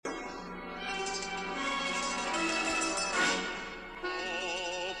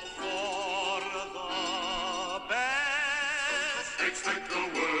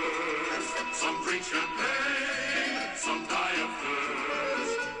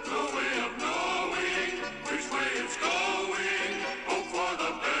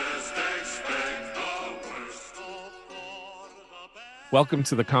Welcome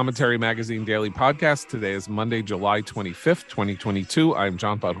to the Commentary Magazine Daily Podcast. Today is Monday, July 25th, 2022. I'm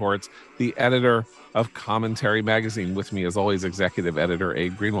John Podhoretz, the editor of Commentary Magazine. With me, as always, executive editor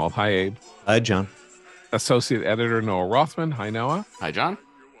Abe Greenwald. Hi, Abe. Hi, John. Associate editor Noah Rothman. Hi, Noah. Hi, John.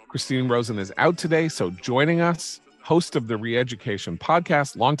 Christine Rosen is out today, so joining us, host of the Re-Education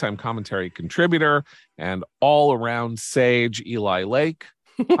Podcast, longtime commentary contributor, and all-around sage, Eli Lake.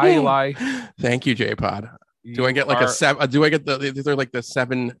 Hi, Eli. Thank you, J-Pod. Do I get like do I get these are like the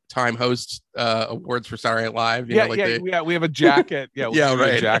 7-time host awards for Saturday Night Live? We have a jacket. We have a jacket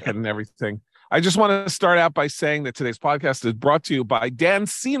and everything. I just want to start out by saying that today's podcast is brought to you by Dan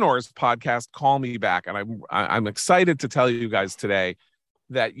Senor's podcast, Call Me Back. And I'm excited to tell you guys today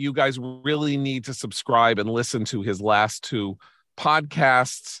that you guys really need to subscribe and listen to his last two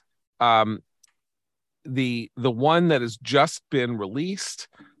podcasts. The one that has just been released,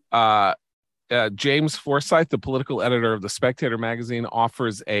 James Forsyth, the political editor of The Spectator magazine,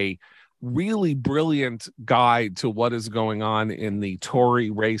 offers a really brilliant guide to what is going on in the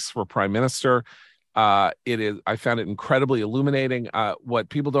Tory race for prime minister. I found it incredibly illuminating. What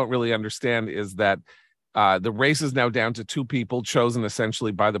people don't really understand is that the race is now down to two people chosen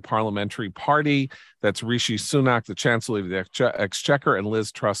essentially by the parliamentary party. That's Rishi Sunak, the Chancellor of the Exchequer, and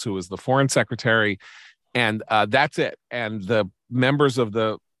Liz Truss, who is the Foreign Secretary. And that's it. And the members of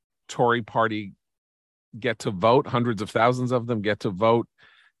the Tory party get to vote. Hundreds of thousands of them get to vote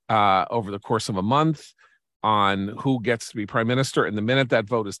over the course of a month on who gets to be prime minister. And the minute that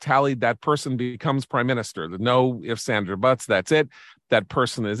vote is tallied, that person becomes prime minister. The no ifs, ands, or buts. That's it. That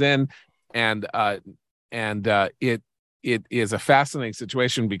person is in. And it is a fascinating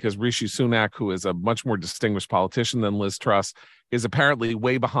situation because Rishi Sunak, who is a much more distinguished politician than Liz Truss, is apparently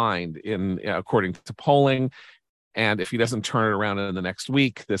way behind according to polling. And if he doesn't turn it around in the next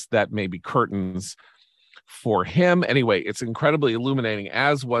week, that may be curtains for him. Anyway, it's incredibly illuminating,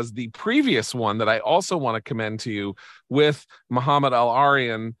 as was the previous one that I also want to commend to you with Mohammed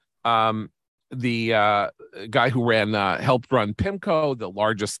Al-Arian, the guy who helped run PIMCO, the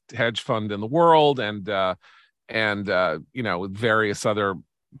largest hedge fund in the world, and with various other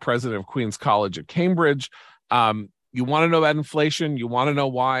president of Queen's College at Cambridge. You want to know about inflation? You want to know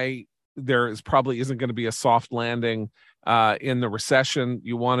why there probably isn't going to be a soft landing in the recession?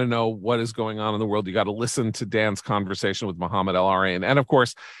 You want to know what is going on in the world? You got to listen to Dan's conversation with Mohammed Al-Arian. And of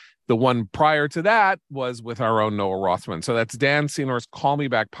course, the one prior to that was with our own Noah Rothman. So that's Dan Senor's Call Me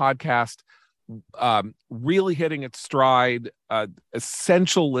Back podcast, really hitting its stride,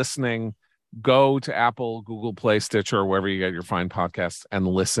 essential listening. Go to Apple, Google Play, Stitcher, wherever you get your fine podcasts, and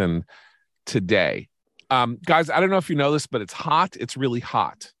listen today. Guys, I don't know if you know this, but it's hot. It's really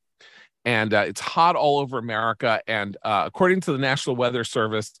hot. And it's hot all over America. And according to the National Weather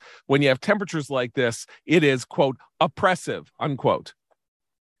Service, when you have temperatures like this, it is, quote, oppressive, unquote.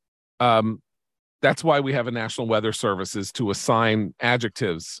 That's why we have a National Weather Service, is to assign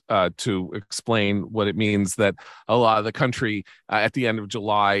adjectives to explain what it means that a lot of the country at the end of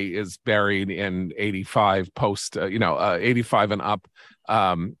July is buried in 85 85 and up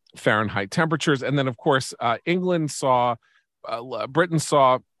Fahrenheit temperatures. And then, of course, Britain saw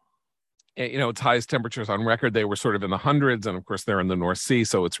its highest temperatures on record. They were sort of in the hundreds, and of course they're in the North Sea,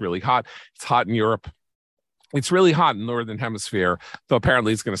 so it's really hot. It's hot in Europe. It's really hot in the Northern Hemisphere, though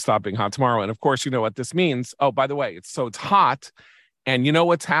apparently it's going to stop being hot tomorrow. And of course, you know what this means. Oh, by the way, it's hot, and you know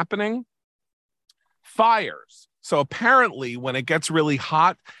what's happening? Fires. So apparently when it gets really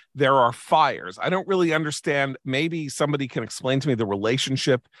hot, there are fires. I don't really understand. Maybe somebody can explain to me the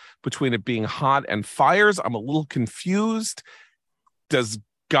relationship between it being hot and fires. I'm a little confused. Is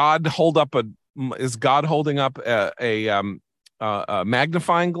God holding up a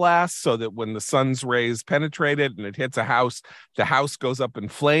magnifying glass so that when the sun's rays penetrate it and it hits a house, the house goes up in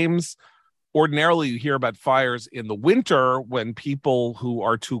flames? Ordinarily, you hear about fires in the winter when people who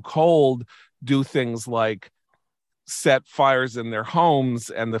are too cold do things like set fires in their homes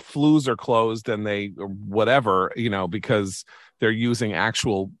and the flues are closed and because they're using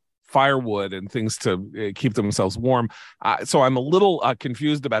actual firewood and things to keep themselves warm. So I'm a little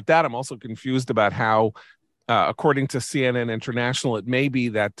confused about that. I'm also confused about how, according to CNN International, it may be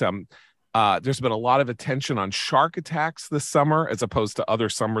that there's been a lot of attention on shark attacks this summer, as opposed to other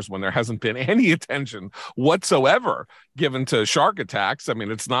summers when there hasn't been any attention whatsoever given to shark attacks. I mean,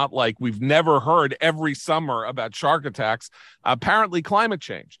 it's not like we've never heard every summer about shark attacks. Apparently, climate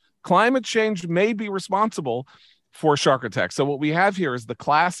change may be responsible for shark attacks. So what we have here is the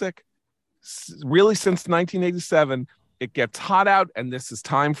classic, really since 1987, it gets hot out, and this is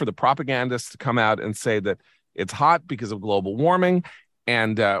time for the propagandists to come out and say that it's hot because of global warming.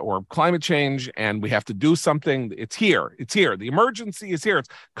 and or climate change, and we have to do something. It's here. The emergency is here. It's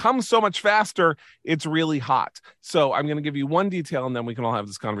come so much faster. It's really hot. So I'm going to give you one detail, and then we can all have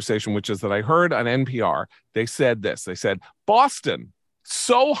this conversation, which is that I heard on NPR, they said this. They said, Boston,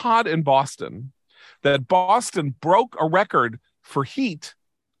 so hot in Boston that Boston broke a record for heat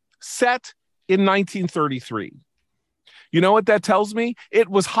set in 1933. You know what that tells me? It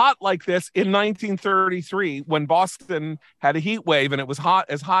was hot like this in 1933 when Boston had a heat wave, and it was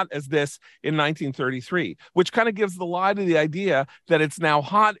as hot as this in 1933, which kind of gives the lie to the idea that it's now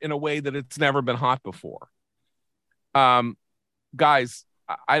hot in a way that it's never been hot before. Guys,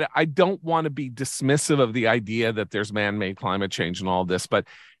 I don't want to be dismissive of the idea that there's man-made climate change and all this, but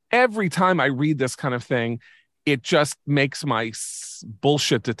every time I read this kind of thing, it just makes my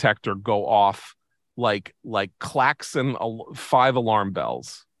bullshit detector go off like klaxon 5 alarm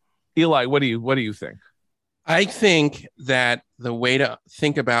bells. Eli, what do you think? I think that the way to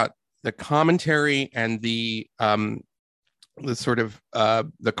think about the commentary and the sort of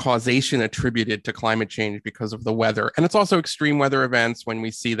the causation attributed to climate change because of the weather, and it's also extreme weather events when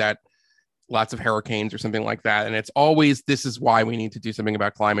we see that lots of hurricanes or something like that, and it's always, this is why we need to do something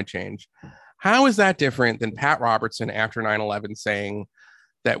about climate change. How is that different than Pat Robertson after 9/11 saying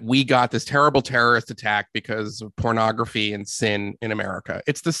that we got this terrible terrorist attack because of pornography and sin in America?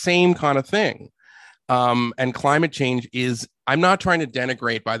 It's the same kind of thing. And climate change is, I'm not trying to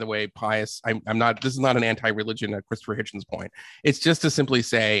denigrate, by the way, Pius. I'm not, this is not an anti-religion at Christopher Hitchens' point. It's just to simply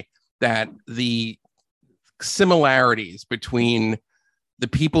say that the similarities between the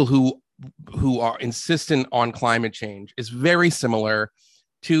people who are insistent on climate change is very similar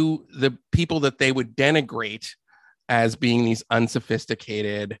to the people that they would denigrate as being these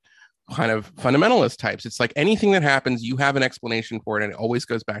unsophisticated kind of fundamentalist types. It's like anything that happens, you have an explanation for it, and it always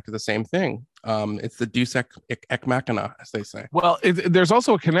goes back to the same thing. It's the deus ex machina, as they say. Well, there's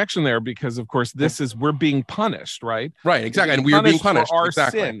also a connection there because, of course, we're being punished, right? Right, exactly. And we are being punished for our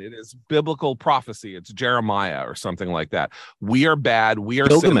exactly. sin. It is biblical prophecy. It's Jeremiah or something like that. We are bad. We are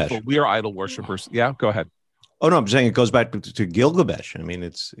Gilgamesh. sinful. We are idol worshipers. Yeah, go ahead. Oh, no, I'm saying it goes back to Gilgamesh. I mean,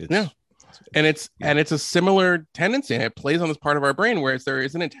 it's yeah. And it's a similar tendency, and it plays on this part of our brain where there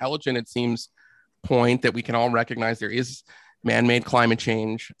is an intelligent, it seems, point that we can all recognize there is man-made climate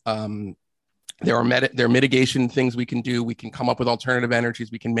change. There are mitigation things we can do. We can come up with alternative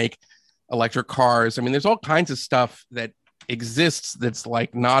energies. We can make electric cars. I mean, there's all kinds of stuff that exists that's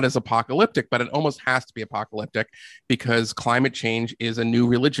like not as apocalyptic, but it almost has to be apocalyptic because climate change is a new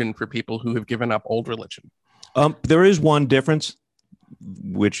religion for people who have given up old religion. There is one difference,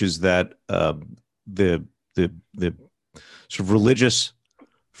 which is that the sort of religious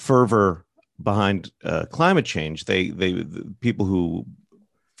fervor behind climate change, the people who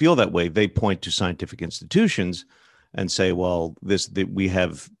feel that way, they point to scientific institutions and say, well, we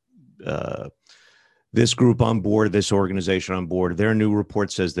have this group on board, this organization on board, their new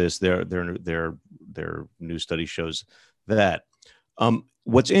report says this, their new study shows that.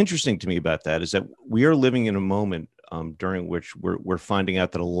 What's interesting to me about that is that we are living in a moment during which we're finding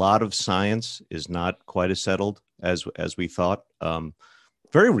out that a lot of science is not quite as settled as we thought.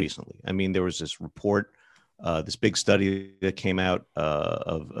 Very recently, I mean, there was this report, this big study that came out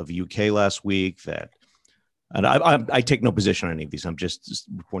of UK last week that, and I take no position on any of these. I'm just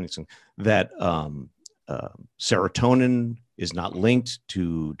reporting something that serotonin is not linked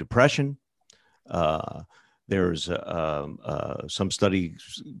to depression. There's some study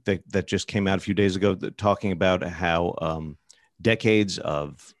that just came out a few days ago talking about how decades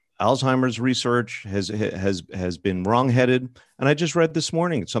of Alzheimer's research has been wrongheaded. And I just read this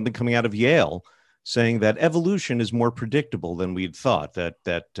morning something coming out of Yale saying that evolution is more predictable than we'd thought,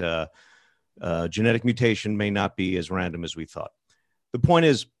 that genetic mutation may not be as random as we thought. The point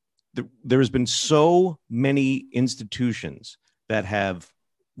is, there has been so many institutions that have,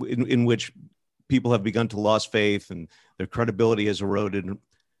 in which people have begun to lose faith and their credibility has eroded.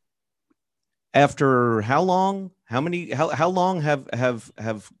 After how long? How long has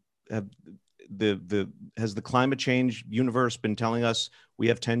the climate change universe been telling us we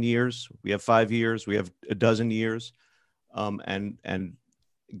have 10 years, we have 5 years, we have a dozen years, and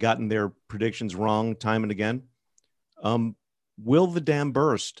gotten their predictions wrong time and again? Will the dam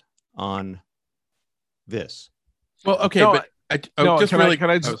burst on this? Well, okay, no, but I just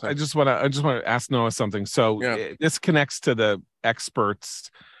want to ask Noah something. So this connects to the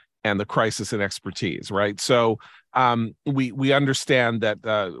experts and the crisis in expertise, right? So we understand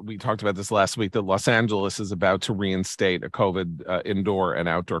that we talked about this last week, that Los Angeles is about to reinstate a COVID indoor and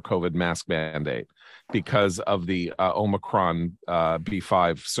outdoor COVID mask mandate because of the Omicron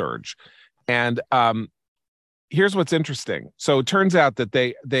B5 surge. And here's what's interesting. So it turns out that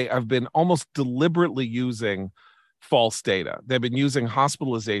they have been almost deliberately using false data. They've been using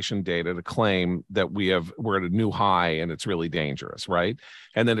hospitalization data to claim that we're at a new high and it's really dangerous, right?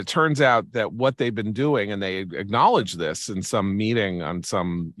 And then it turns out that what they've been doing, and they acknowledge this in some meeting on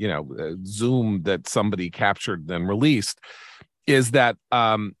some Zoom that somebody captured then released, is that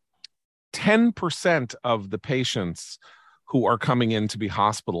 10% of the patients who are coming in to be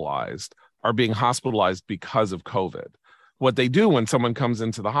hospitalized are being hospitalized because of COVID. What they do when someone comes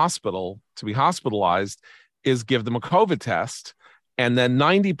into the hospital to be hospitalized is give them a COVID test. And then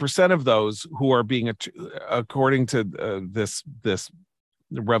 90% of those who are being, according to this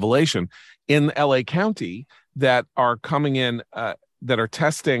revelation in LA County, that are coming in, that are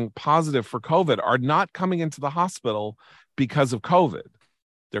testing positive for COVID, are not coming into the hospital because of COVID.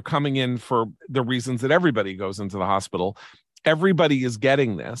 They're coming in for the reasons that everybody goes into the hospital. Everybody is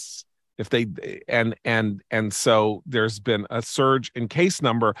getting this. So there's been a surge in case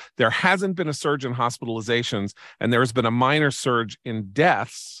number. There hasn't been a surge in hospitalizations, and there's been a minor surge in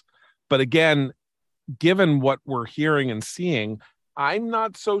deaths. But again, given what we're hearing and seeing, I'm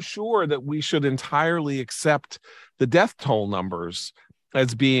not so sure that we should entirely accept the death toll numbers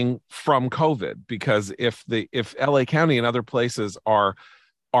as being from COVID, because if LA County and other places are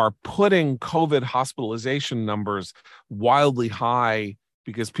putting COVID hospitalization numbers wildly high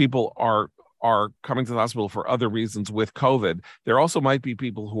because people are coming to the hospital for other reasons with COVID, there also might be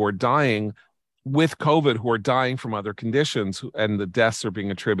people who are dying with COVID who are dying from other conditions, and the deaths are being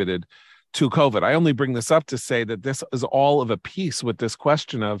attributed to COVID. I only bring this up to say that this is all of a piece with this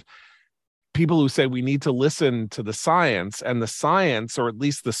question of people who say we need to listen to the science, and the science, or at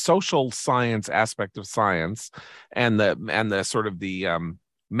least the social science aspect of science, and the sort of the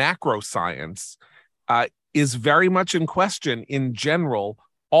macro science is very much in question in general,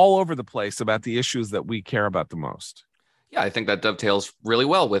 all over the place, about the issues that we care about the most. Yeah, I think that dovetails really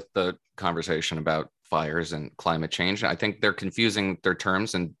well with the conversation about fires and climate change. I think they're confusing their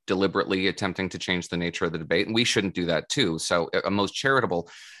terms and deliberately attempting to change the nature of the debate, and we shouldn't do that too. So a most charitable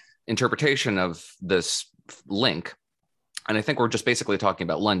interpretation of this link, and I think we're just basically talking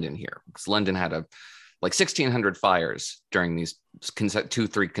about London here, because London had like 1,600 fires during these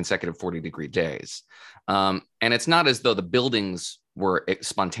 2-3 consecutive 40-degree days. And it's not as though the buildings were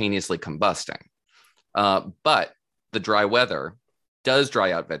spontaneously combusting, but the dry weather does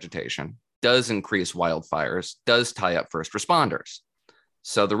dry out vegetation, does increase wildfires, does tie up first responders.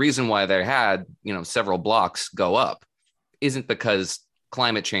 So the reason why they had, several blocks go up isn't because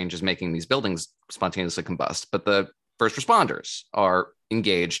climate change is making these buildings spontaneously combust, but the first responders are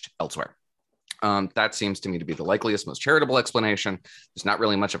engaged elsewhere. That seems to me to be the likeliest, most charitable explanation. There's not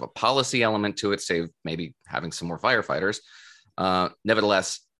really much of a policy element to it, save maybe having some more firefighters.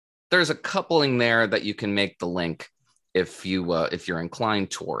 Nevertheless, there's a coupling there that you can make the link if you're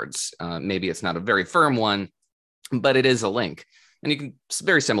inclined towards. Maybe it's not a very firm one, but it is a link. And you can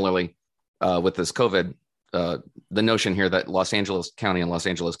very similarly with this COVID, the notion here that Los Angeles County and Los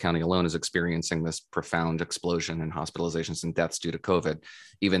Angeles County alone is experiencing this profound explosion in hospitalizations and deaths due to COVID,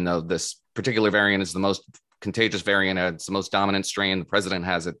 even though this particular variant is the most contagious variant, it's the most dominant strain, the president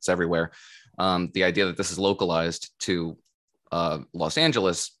has it, it's everywhere. The idea that this is localized to Los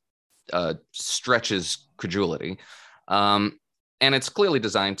Angeles stretches credulity. And it's clearly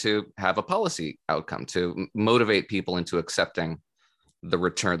designed to have a policy outcome, to motivate people into accepting the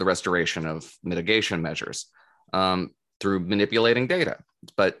restoration of mitigation measures through manipulating data.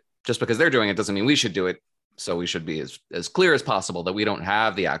 But just because they're doing it doesn't mean we should do it. So we should be as clear as possible that we don't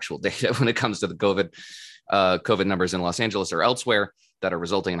have the actual data when it comes to the COVID numbers in Los Angeles or elsewhere that are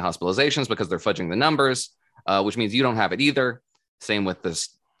resulting in hospitalizations, because they're fudging the numbers, which means you don't have it either. Same with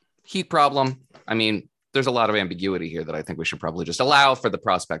this heat problem. I mean, there's a lot of ambiguity here that I think we should probably just allow for the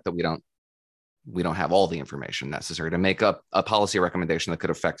prospect that we don't have all the information necessary to make up a policy recommendation that could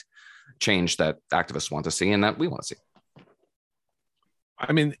affect change that activists want to see and that we want to see.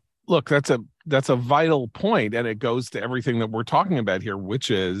 I mean, look, that's a vital point, and it goes to everything that we're talking about here,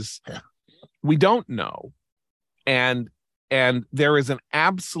 which is we don't know, and there is an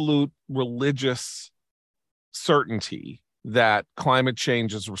absolute religious certainty that climate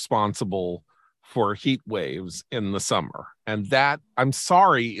change is responsible for heat waves in the summer. And that, I'm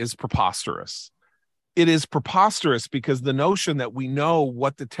sorry, is preposterous. It is preposterous because the notion that we know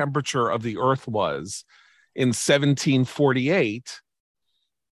what the temperature of the Earth was in 1748,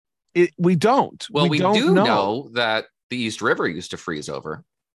 we don't. Well, we do know that the East River used to freeze over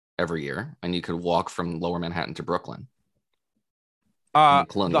every year, and you could walk from Lower Manhattan to Brooklyn.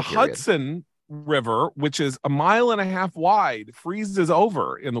 The Hudson River, which is 1.5 miles wide, freezes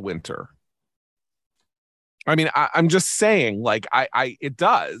over in the winter. I mean, I'm just saying, like, it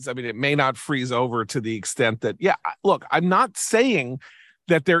does. I mean, it may not freeze over to the extent that, yeah, look, I'm not saying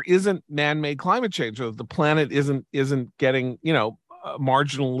that there isn't man-made climate change or the planet isn't getting,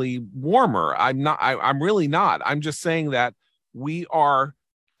 marginally warmer. I'm really not. I'm just saying that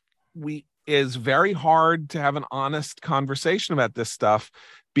is very hard to have an honest conversation about this stuff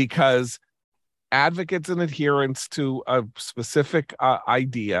because advocates and adherents to a specific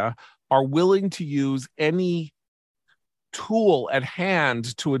idea are willing to use any tool at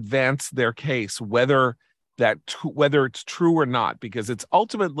hand to advance their case, whether it's true or not, because it's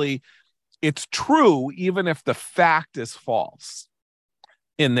true even if the fact is false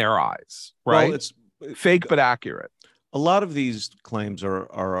in their eyes, right? Well, it's fake but accurate. A lot of these claims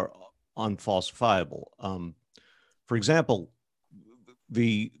are unfalsifiable. For example,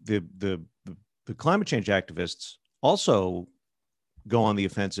 the climate change activists also go on the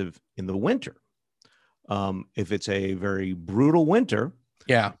offensive in the winter. If it's a very brutal winter,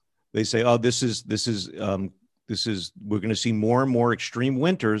 they say, "Oh, this is we're going to see more and more extreme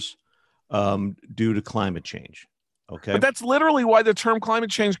winters due to climate change." Okay, but that's literally why the term climate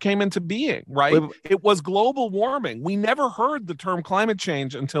change came into being, right? It was global warming. We never heard the term climate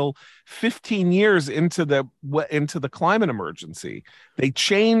change until 15 years into the climate emergency. They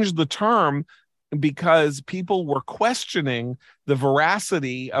changed the term because people were questioning the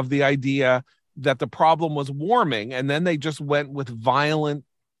veracity of the idea that the problem was warming, and then they just went with violent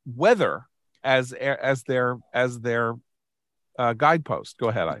weather as their guidepost. Go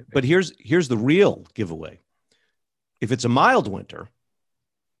ahead. But here's the real giveaway. If it's a mild winter,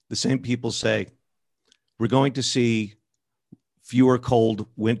 the same people say we're going to see fewer cold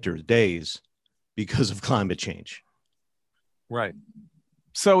winter days because of climate change. Right.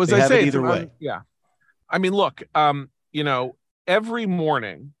 So as I say, either way. Yeah. I mean, look, every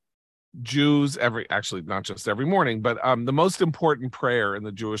morning, Jews, actually not just every morning, but the most important prayer in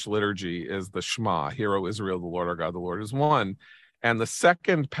the Jewish liturgy is the Shema, Hear, O Israel, the Lord our God, the Lord is one. And the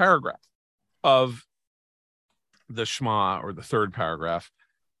second paragraph of the Shema, or the third paragraph,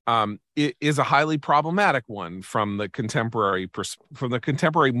 it is a highly problematic one from the contemporary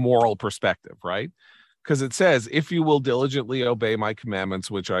moral perspective, right? Because it says, if you will diligently obey my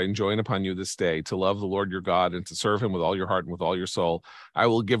commandments, which I enjoin upon you this day, to love the Lord your God and to serve him with all your heart and with all your soul, I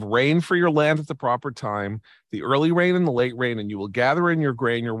will give rain for your land at the proper time, the early rain and the late rain, and you will gather in your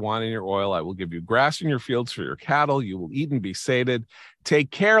grain, your wine, and your oil. I will give you grass in your fields for your cattle. You will eat and be sated.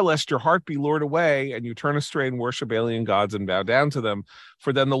 Take care lest your heart be lured away and you turn astray and worship alien gods and bow down to them.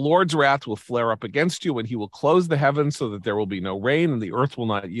 For then the Lord's wrath will flare up against you, and he will close the heavens so that there will be no rain, and the earth will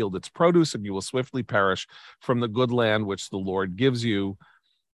not yield its produce, and you will swiftly perish from the good land which the Lord gives you.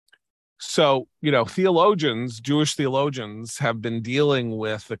 So, Jewish theologians have been dealing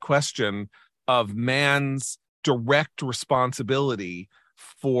with the question of man's direct responsibility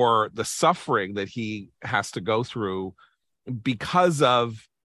for the suffering that he has to go through because of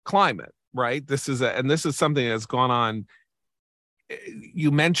climate, right? This is something that's gone on.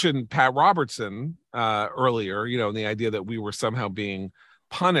 You mentioned Pat Robertson earlier, and the idea that we were somehow being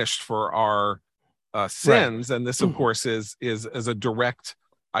punished for our sins. Right. And this, of course, is a direct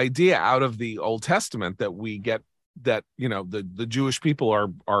idea out of the Old Testament that we get, that, the Jewish people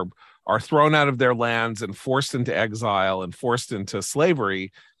are thrown out of their lands and forced into exile and forced into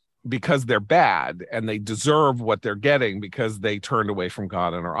slavery because they're bad, and they deserve what they're getting because they turned away from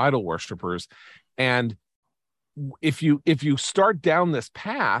God and are idol worshipers. And if you start down this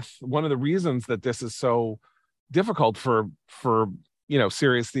path, one of the reasons that this is so difficult for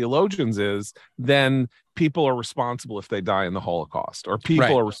serious theologians is then people are responsible if they die in the Holocaust, or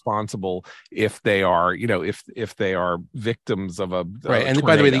people are responsible if they are, if they are victims of a right. And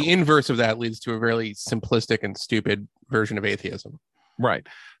by the way, the inverse of that leads to a really simplistic and stupid version of atheism. Right.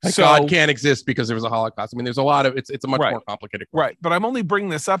 Like God can't exist because there was a Holocaust. I mean, there's a lot of it's a much more complicated question. Right. But I'm only bringing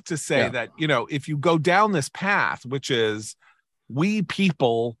this up to say that, if you go down this path, which is we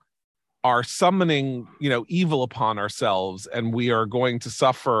people are summoning, evil upon ourselves, and we are going to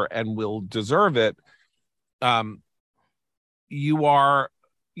suffer and will deserve it. You are,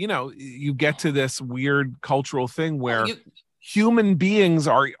 you get to this weird cultural thing where human beings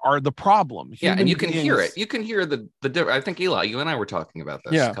are the problem. And you can hear it. You can hear the I think, Eli, you and I were talking about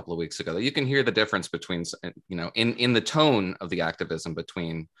this a couple of weeks ago. You can hear the difference between, in the tone of the activism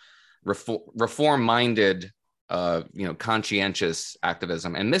between reform-minded, conscientious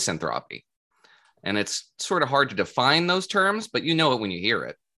activism and misanthropy. And it's sort of hard to define those terms, but you know it when you hear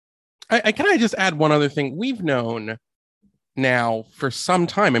it. Can I just add one other thing? We've known now for some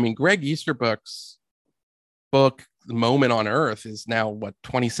time. I mean, Greg Easterbrook's book, The Moment on Earth, is now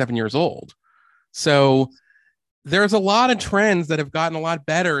 27 years old. So there's a lot of trends that have gotten a lot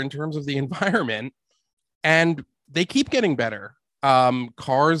better in terms of the environment, and they keep getting better.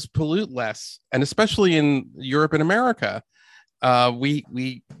 Cars pollute less, and especially in Europe and America,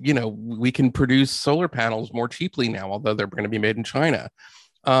 we can produce solar panels more cheaply now, although they're going to be made in China.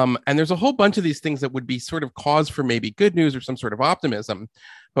 And there's a whole bunch of these things that would be sort of cause for maybe good news or some sort of optimism,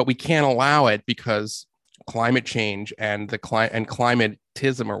 but we can't allow it because climate change and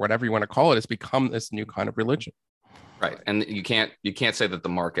climatism, or whatever you want to call it, has become this new kind of religion. Right, and you can't say that the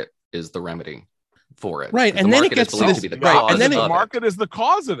market is the remedy for it. Right, and then it gets to this. Right, and then the market is the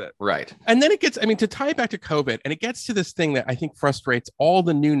cause of it. Right, and then it gets. I mean, to tie it back to COVID, and it gets to this thing that I think frustrates all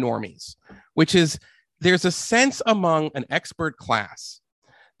the new normies, which is there's a sense among an expert class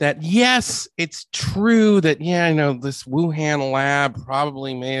that yes, it's true that this Wuhan lab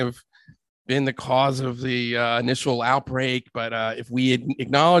probably may have been the cause of the initial outbreak, but if we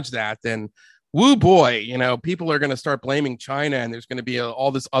acknowledge that, then woo boy, people are going to start blaming China, and there's going to be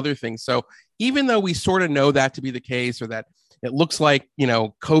all this other thing. So even though we sort of know that to be the case, or that it looks like,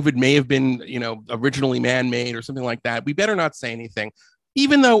 COVID may have been, originally man-made or something like that, we better not say anything,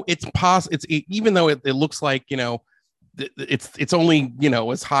 even though it's possible. Even though it looks like, it's only,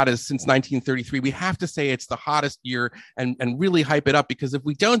 as hot as since 1933, we have to say it's the hottest year and really hype it up, because if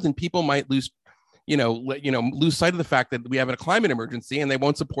we don't, then people might lose sight of the fact that we have a climate emergency, and they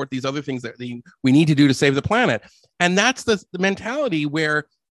won't support these other things that we need to do to save the planet. And that's the mentality where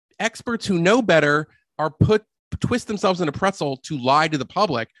experts who know better are twist themselves in a pretzel to lie to the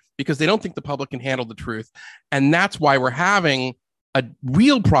public, because they don't think the public can handle the truth. And that's why we're having a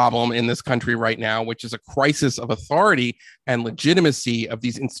real problem in this country right now, which is a crisis of authority and legitimacy of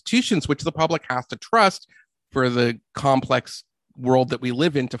these institutions, which the public has to trust for the complex world that we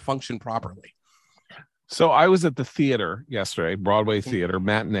live in to function properly. So I was at the theater yesterday, Broadway theater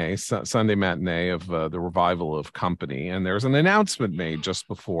matinee, Sunday matinee of the revival of Company. And there's an announcement made just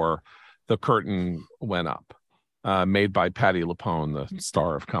before the curtain went up, made by Patti LuPone, the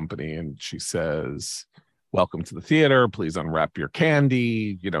star of Company. And she says, "Welcome to the theater. Please unwrap your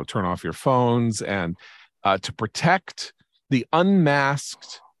candy, turn off your phones." And to protect the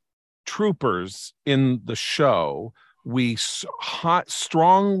unmasked troopers in the show, we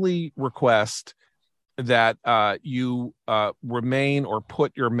strongly request that you remain or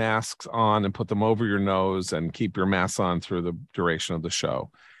put your masks on and put them over your nose and keep your masks on through the duration of the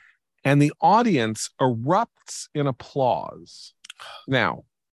show. And the audience erupts in applause. Now,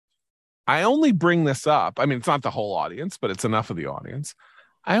 I only bring this up. I mean, it's not the whole audience, but it's enough of the audience.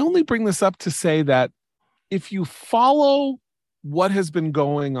 I only bring this up to say that if you follow what has been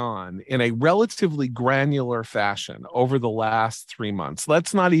going on in a relatively granular fashion over the last 3 months,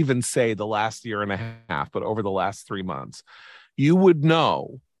 let's not even say the last year and a half, but over the last 3 months, you would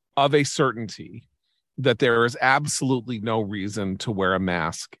know of a certainty that there is absolutely no reason to wear a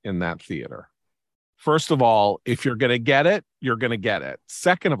mask in that theater. First of all, if you're going to get it, you're going to get it.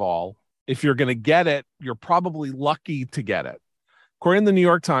 Second of all, if you're going to get it, you're probably lucky to get it. According to the New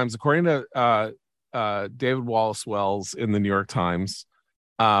York Times, according to David Wallace Wells in the New York Times,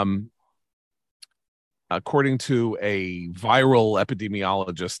 according to a viral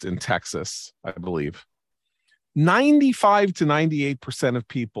epidemiologist in Texas, I believe, 95 to 98% of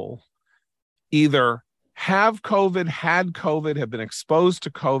people either have COVID, had COVID, have been exposed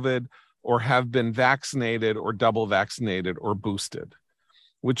to COVID, or have been vaccinated or double vaccinated or boosted,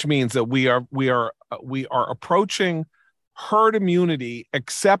 which means that we are approaching herd immunity,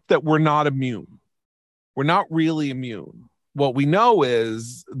 except that we're not immune. We're not really immune. What we know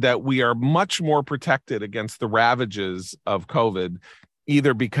is that we are much more protected against the ravages of COVID,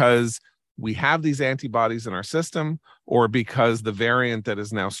 either because we have these antibodies in our system, or because the variant that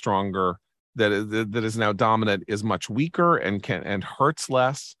is now stronger, that is now dominant, is much weaker and hurts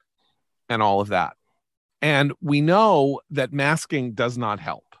less, and all of that. And we know that masking does not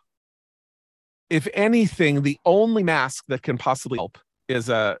help. If anything, the only mask that can possibly help is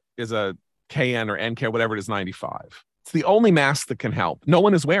a KN or NK, whatever it is, 95. It's the only mask that can help. No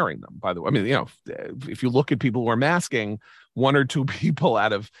one is wearing them, by the way. I mean, if you look at people who are masking, 1 or 2 people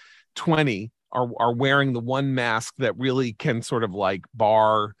out of 20 are wearing the one mask that really can sort of like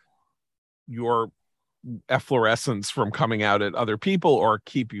bar your efflorescence from coming out at other people or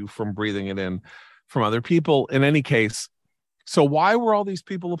keep you from breathing it in from other people. In any case, so why were all these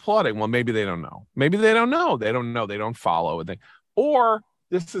people applauding? Well, maybe they don't know. Maybe they don't know. They don't know. They don't follow. Or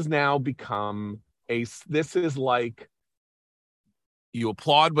this has now become this is like, you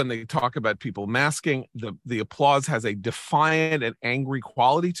applaud when they talk about people masking. The applause has a defiant and angry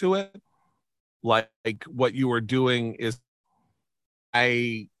quality to it. Like what you are doing is,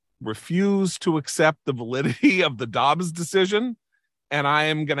 refuse to accept the validity of the Dobbs decision, and I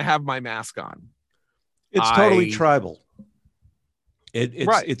am going to have my mask on. It's totally tribal.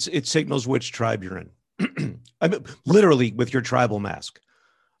 Right. It signals which tribe you're in. I mean, literally with your tribal mask.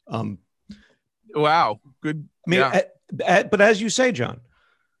 Wow. Good. I mean, but as you say, John,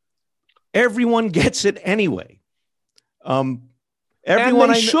 everyone gets it anyway. Everyone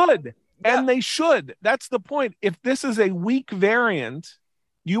and they should. Yeah. And they should. That's the point. If this is a weak variant,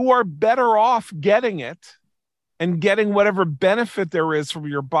 you are better off getting it and getting whatever benefit there is from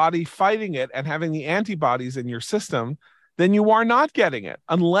your body fighting it and having the antibodies in your system than you are not getting it,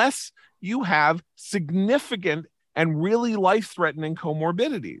 unless you have significant and really life-threatening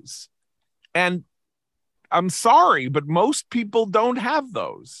comorbidities. And I'm sorry, but most people don't have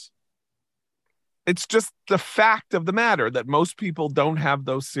those. It's just the fact of the matter that most people don't have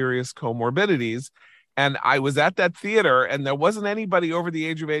those serious comorbidities. And I was at that theater and there wasn't anybody over the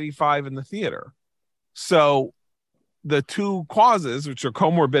age of 85 in the theater. So the two causes, which are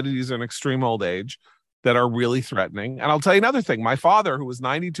comorbidities and extreme old age, that are really threatening. And I'll tell you another thing. My father, who was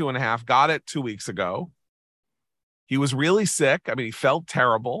 92 and a half, got it 2 weeks ago. He was really sick. I mean, he felt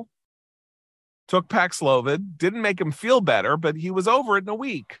terrible. Took Paxlovid, didn't make him feel better, but he was over it in a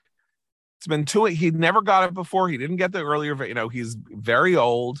week. It's been he'd never got it before. He didn't get the earlier, he's very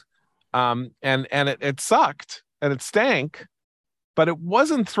old. And it sucked and it stank, but it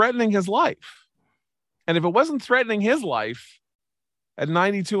wasn't threatening his life. And if it wasn't threatening his life at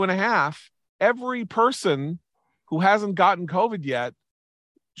 92 and a half, every person who hasn't gotten COVID yet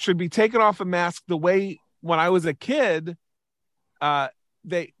should be taken off a mask the way when I was a kid,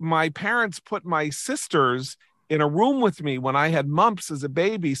 my parents put my sisters in a room with me when I had mumps as a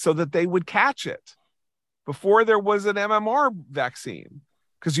baby so that they would catch it before there was an MMR vaccine,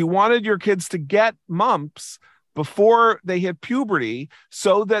 because you wanted your kids to get mumps before they hit puberty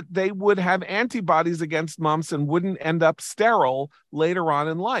so that they would have antibodies against mumps and wouldn't end up sterile later on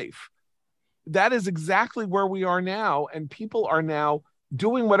in life. That is exactly where we are now. And people are now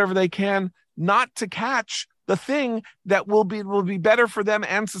doing whatever they can not to catch the thing that will be better for them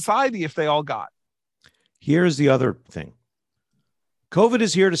and society if they all got. Here's the other thing. COVID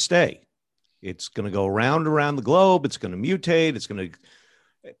is here to stay. It's going to go around the globe. It's going to mutate. It's going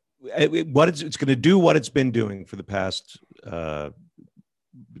to do what it's been doing for the past 2+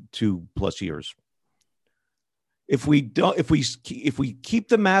 years. If we keep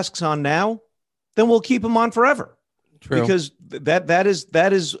the masks on now, then we'll keep them on forever. True. Because that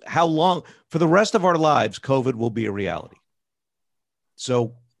is how long, for the rest of our lives, COVID will be a reality.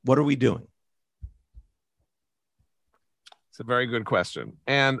 So what are we doing? It's a very good question.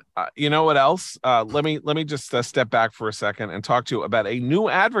 And you know what else? Let me just step back for a second and talk to you about a new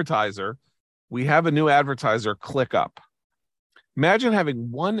advertiser. We have a new advertiser, ClickUp. Imagine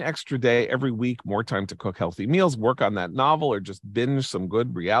having one extra day every week, more time to cook healthy meals, work on that novel, or just binge some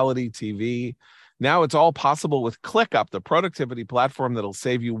good reality TV. Now it's all possible with ClickUp, the productivity platform that'll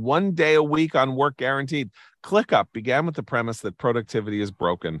save you 1 day a week on work guaranteed. ClickUp began with the premise that productivity is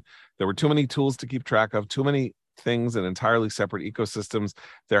broken. There were too many tools to keep track of, too many things in entirely separate ecosystems.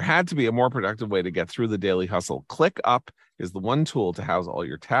 There had to be a more productive way to get through the daily hustle. ClickUp is the one tool to house all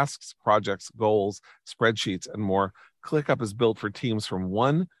your tasks, projects, goals, spreadsheets, and more. ClickUp is built for teams from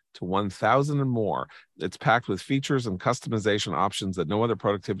 1 to 1,000 and more. It's packed with features and customization options that no other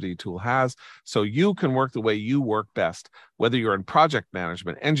productivity tool has, so you can work the way you work best. Whether you're in project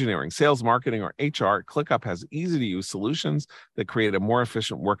management, engineering, sales, marketing, or HR, ClickUp has easy-to-use solutions that create a more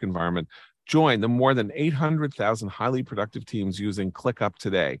efficient work environment. Join the more than 800,000 highly productive teams using ClickUp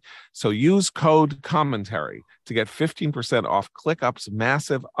today. So use code commentary to get 15% off ClickUp's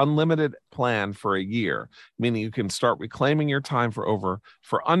massive unlimited plan for a year, meaning you can start reclaiming your time for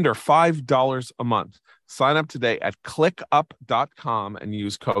under $5 a month. Sign up today at clickup.com and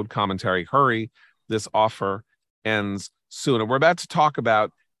use code commentary. Hurry, this offer ends soon. And we're about to talk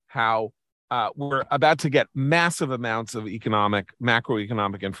about how we're about to get massive amounts of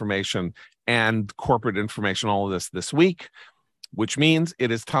macroeconomic information and corporate information, all of this week, which means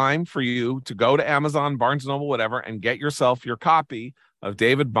it is time for you to go to Amazon, Barnes & Noble, whatever, and get yourself your copy of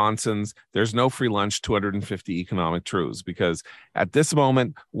David Bahnsen's There's No Free Lunch, 250 Economic Truths, because at this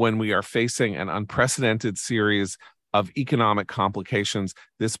moment, when we are facing an unprecedented series of economic complications,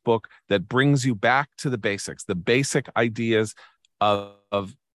 this book that brings you back to the basics, the basic ideas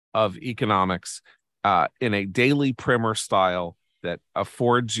of economics in a daily primer style that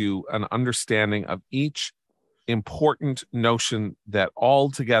affords you an understanding of each important notion that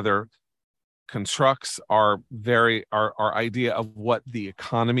altogether constructs our idea of what the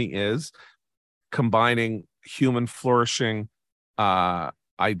economy is, combining human flourishing,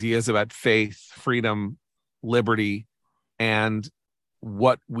 ideas about faith, freedom, liberty, and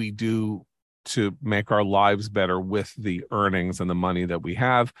what we do to make our lives better with the earnings and the money that we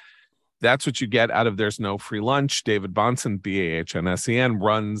have. That's what you get out of There's No Free Lunch. David Bahnsen, BAHN-SEN,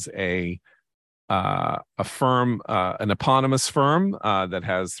 runs a firm, an eponymous firm that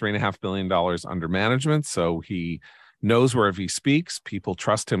has $3.5 billion under management. So he knows wherever he speaks, people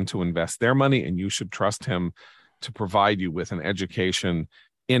trust him to invest their money, and you should trust him to provide you with an education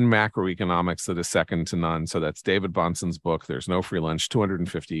in macroeconomics that is second to none. So that's David Bahnsen's book, There's No Free Lunch,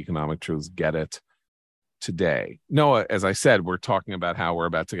 250 Economic Truths. Get it today. Noah, as I said, we're talking about how we're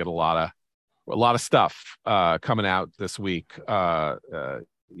about to get a lot of stuff coming out this week. And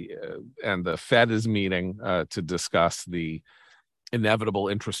the Fed is meeting to discuss the inevitable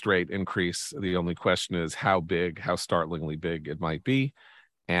interest rate increase. The only question is how big, how startlingly big it might be.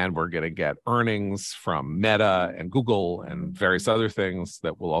 And we're going to get earnings from Meta and Google and various other things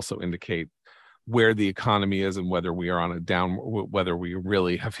that will also indicate where the economy is and whether we are on whether we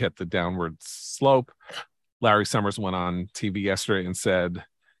really have hit the downward slope. Larry Summers went on TV yesterday and said,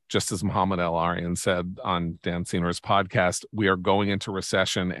 just as Mohammed El-Arian said on Dan Siener's podcast, we are going into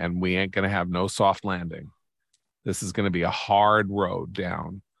recession and we ain't going to have no soft landing. This is going to be a hard road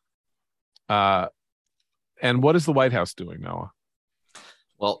down. And what is the White House doing, Noah?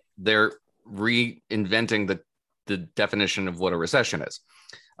 Well, they're reinventing the definition of what a recession is.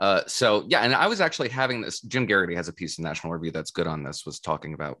 So, yeah, and I was actually having this. Jim Garrity has a piece in National Review that's good on this, was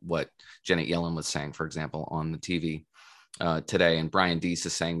talking about what Janet Yellen was saying, for example, on the TV today. And Brian Deese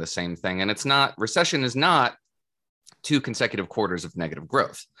is saying the same thing. And recession is not 2 consecutive quarters of negative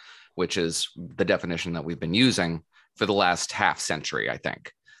growth, which is the definition that we've been using for the last half century, I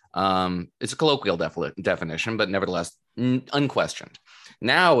think. It's a colloquial definition, but nevertheless unquestioned.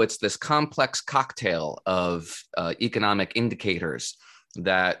 Now it's this complex cocktail of economic indicators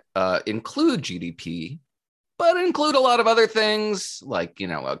that include GDP, but include a lot of other things like,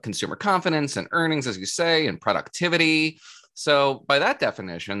 consumer confidence and earnings, as you say, and productivity. So by that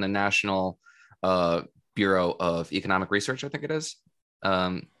definition, the National Bureau of Economic Research, I think it is,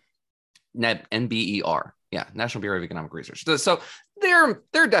 NBER. Yeah, National Bureau of Economic Research. So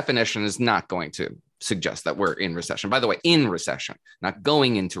their definition is not going to suggest that we're in recession. By the way, in recession, not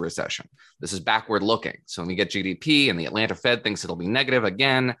going into recession. This is backward looking. So when we get GDP and the Atlanta Fed thinks it'll be negative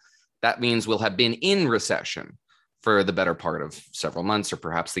again, that means we'll have been in recession for the better part of several months or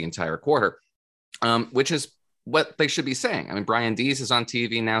perhaps the entire quarter, which is what they should be saying. I mean, Brian Deese is on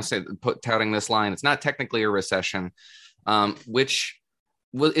TV now touting this line. It's not technically a recession, which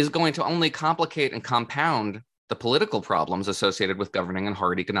is going to only complicate and compound the political problems associated with governing in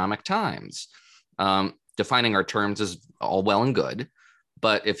hard economic times. Defining our terms is all well and good,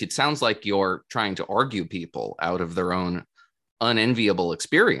 but if it sounds like you're trying to argue people out of their own unenviable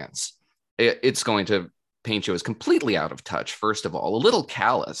experience, it's going to paint you as completely out of touch, first of all, a little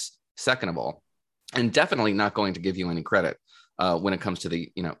callous, second of all, and definitely not going to give you any credit when it comes to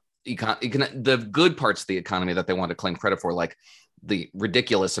the the good parts of the economy that they want to claim credit for, like the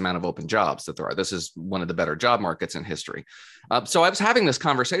ridiculous amount of open jobs that there are. This is one of the better job markets in history. So I was having this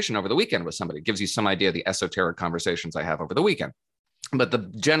conversation over the weekend with somebody. It gives you some idea of the esoteric conversations I have over the weekend. But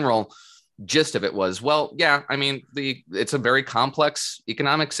the general gist of it was, well, yeah, I mean, it's a very complex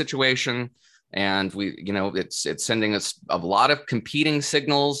economic situation. And it's sending us a lot of competing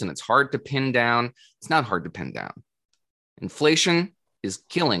signals, and it's hard to pin down. It's not hard to pin down. Inflation is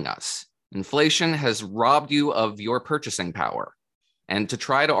killing us. Inflation has robbed you of your purchasing power. And to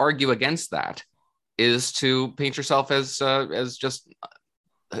try to argue against that is to paint yourself as just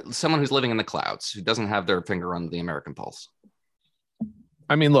someone who's living in the clouds, who doesn't have their finger on the American pulse.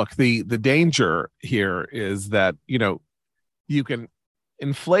 I mean, look, the danger here is that,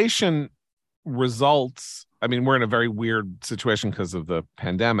 inflation results. I mean, we're in a very weird situation because of the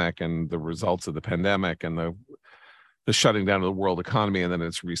pandemic and the results of the pandemic and the shutting down of the world economy, and then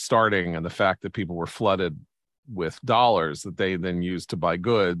it's restarting, and the fact that people were flooded with dollars that they then used to buy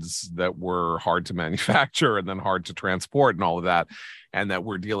goods that were hard to manufacture and then hard to transport and all of that, and that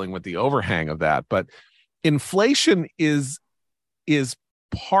we're dealing with the overhang of that. But inflation is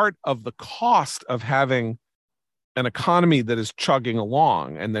part of the cost of having an economy that is chugging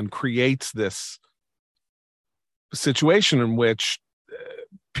along, and then creates this situation in which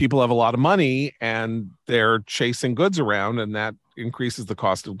people have a lot of money and they're chasing goods around, and that increases the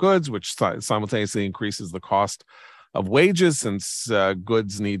cost of goods, which simultaneously increases the cost of wages, since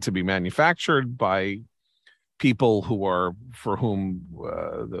goods need to be manufactured by people for whom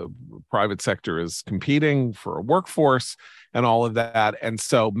the private sector is competing for a workforce and all of that. And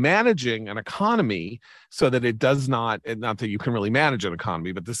so managing an economy so that it does not, and not that you can really manage an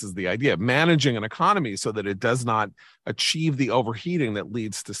economy, but this is the idea, managing an economy so that it does not achieve the overheating that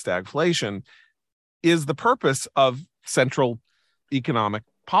leads to stagflation is the purpose of central economic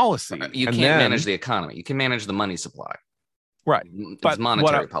policy. You can't manage the economy. You can manage the money supply. Right. But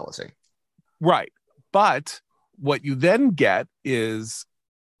monetary policy. Right. But what you then get is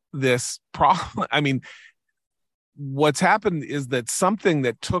this problem. I mean, what's happened is that something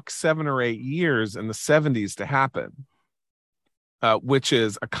that took 7 or 8 years in the 70s to happen, which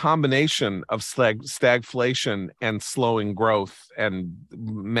is a combination of stagflation and slowing growth and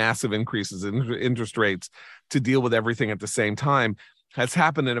massive increases in interest rates to deal with everything at the same time, has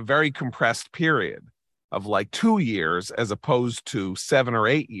happened in a very compressed period of like 2 years as opposed to 7 or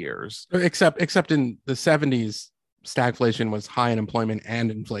 8 years. Except in the 70s, stagflation was high unemployment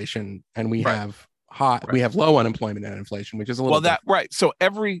and inflation, and we have low unemployment and inflation, which is a little right. So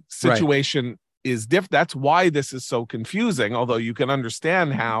every situation is different. That's why this is so confusing, although you can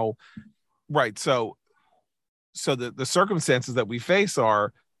understand how, right. So the circumstances that we face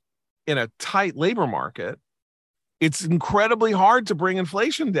are in a tight labor market. It's incredibly hard to bring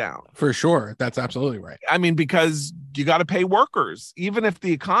inflation down. For sure. That's absolutely right. I mean, because you got to pay workers. Even if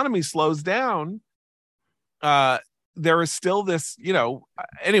the economy slows down, there is still this,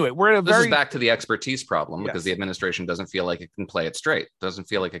 anyway, we're in a This is back to the expertise problem because the administration doesn't feel like it can play it straight. Doesn't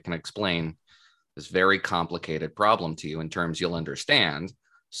feel like it can explain this very complicated problem to you in terms you'll understand.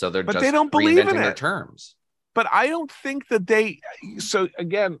 So they don't believe in their terms. But I don't think that so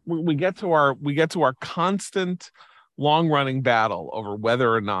again, we get to our constant long-running battle over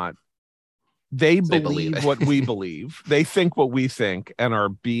whether or not they believe what we believe, they think what we think, and are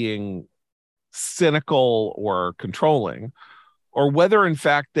being cynical or controlling, or whether in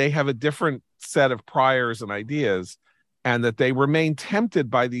fact they have a different set of priors and ideas, and that they remain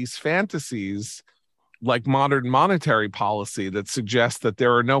tempted by these fantasies like modern monetary policy that suggests that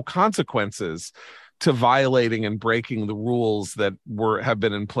there are no consequences to violating and breaking the rules that have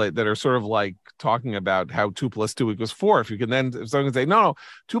been in place, that are sort of like talking about how 2 + 2 = 4. If someone can say, no,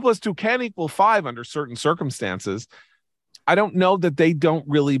 2 + 2 can equal 5 under certain circumstances, I don't know that they don't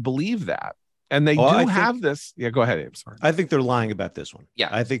really believe that. And they have this. Yeah, go ahead, Abe. Sorry. I think they're lying about this one. Yeah.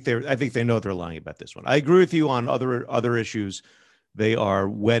 I think they know they're lying about this one. I agree with you on other issues. They are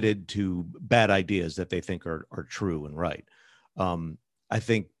wedded to bad ideas that they think are true and right. I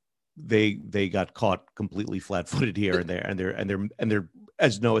think they got caught completely flat-footed here and there, and they're,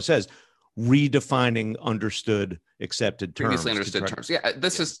 as Noah says, redefining understood, accepted terms. Previously understood terms. Yeah,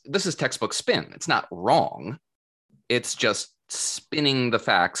 this is textbook spin. It's not wrong. It's just spinning the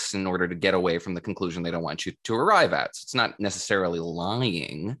facts in order to get away from the conclusion they don't want you to arrive at. So it's not necessarily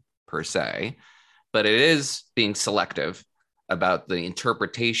lying per se, but it is being selective about the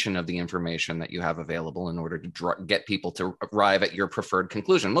interpretation of the information that you have available in order to get people to arrive at your preferred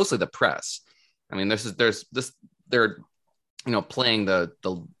conclusion. Mostly the press. I mean, they're playing the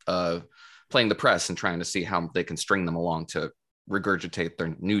press and trying to see how they can string them along to regurgitate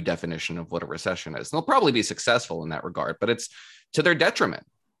their new definition of what a recession is. And they'll probably be successful in that regard, but it's to their detriment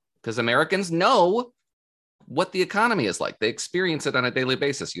because Americans know what the economy is like. They experience it on a daily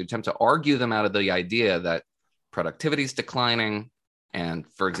basis. You attempt to argue them out of the idea that productivity is declining. And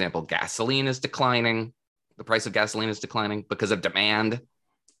for example, gasoline is declining. The price of gasoline is declining because of demand,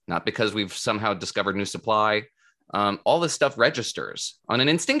 not because we've somehow discovered new supply. All this stuff registers on an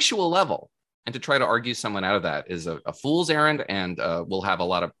instinctual level. And to try to argue someone out of that is a fool's errand and will have a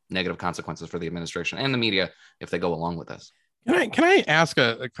lot of negative consequences for the administration and the media if they go along with this. Can I ask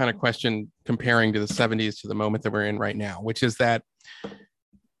a kind of question comparing to the 70s to the moment that we're in right now, which is that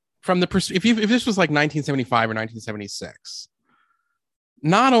from the if this was like 1975 or 1976,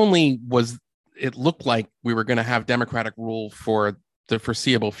 not only was it looked like we were going to have Democratic rule for the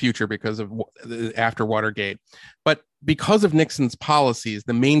foreseeable future because of after Watergate, but because of Nixon's policies,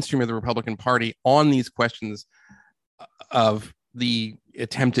 the mainstream of the Republican Party on these questions of the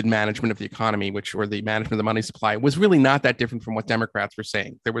attempted management of the economy, or the management of the money supply, was really not that different from what Democrats were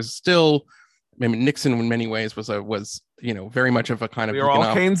saying. There was still, I mean, Nixon in many ways was very much of a kind of. We're all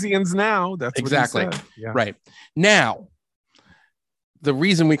Keynesians now. That's exactly what he said. Yeah. Right now. The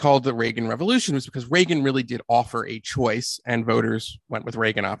reason we called the Reagan Revolution was because Reagan really did offer a choice, and voters went with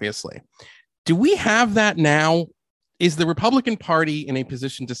Reagan, obviously. Do we have that now? Is the Republican Party in a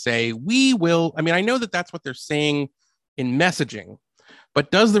position to say, we will? I mean, I know that that's what they're saying in messaging, but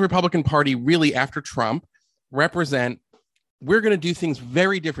does the Republican Party really, after Trump, represent we're going to do things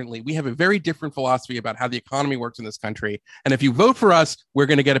very differently. We have a very different philosophy about how the economy works in this country. And if you vote for us, we're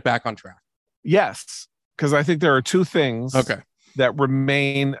going to get it back on track. Yes, because I think there are two things that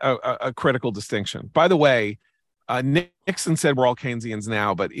remain a critical distinction. By the way, Nixon said we're all Keynesians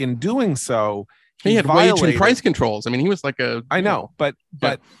now, but in doing so, he had wage and price controls. I mean, he was like I know, but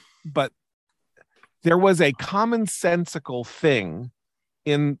there was a commonsensical thing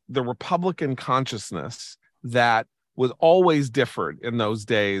in the Republican consciousness that was always different in those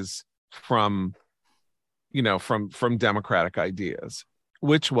days from Democratic ideas,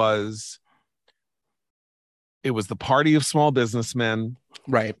 which was it was the party of small businessmen,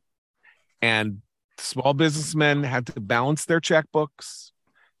 right? And small businessmen had to balance their checkbooks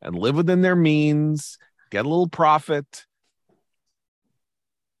and live within their means, get a little profit.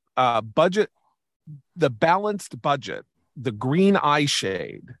 The balanced budget, the green eye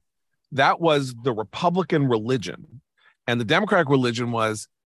shade, that was the Republican religion. And the Democratic religion was,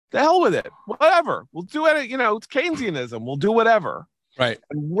 the hell with it, whatever. We'll do it, it's Keynesianism. We'll do whatever. Right.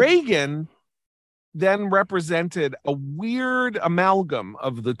 And Reagan then represented a weird amalgam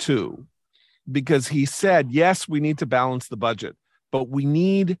of the two, because he said, yes, we need to balance the budget, but we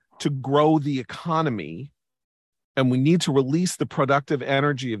need to grow the economy, and we need to release the productive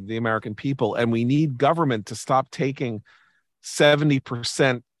energy of the American people, and we need government to stop taking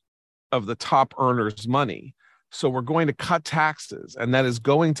 70% of the top earners' money. So we're going to cut taxes, and that is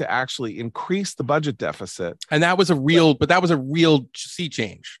going to actually increase the budget deficit. And that was a real sea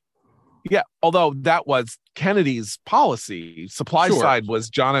change. Yeah, although that was Kennedy's policy. Supply side was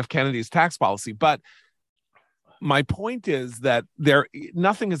John F. Kennedy's tax policy. But my point is that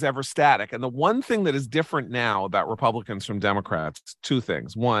nothing is ever static. And the one thing that is different now about Republicans from Democrats, two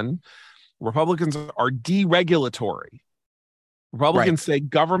things. One, Republicans are deregulatory. Republicans say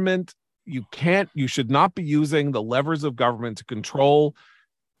government, you should not be using the levers of government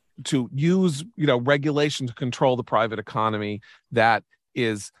to use regulation to control the private economy. That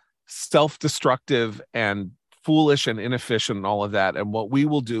is self-destructive and foolish and inefficient and all of that. And what we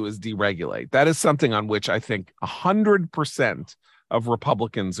will do is deregulate. That is something on which I think 100% of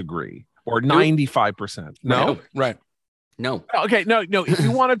Republicans agree, or 95%. No? Right. No. Okay. No. If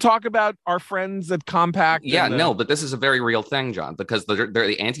you want to talk about our friends at Compact. Yeah, no, but this is a very real thing, John, because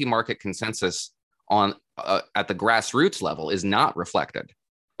the anti-market consensus on at the grassroots level is not reflected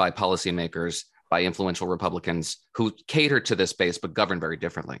by policymakers, by influential Republicans who cater to this base but govern very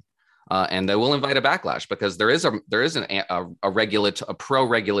differently. And they will invite a backlash, because there is a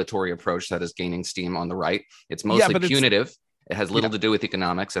pro-regulatory approach that is gaining steam on the right. It's mostly punitive. It has little to do with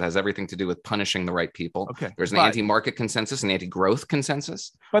economics. It has everything to do with punishing the right people. Okay. There's an anti-market consensus, an anti-growth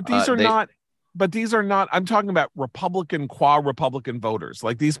consensus. But these are not. I'm talking about Republican voters.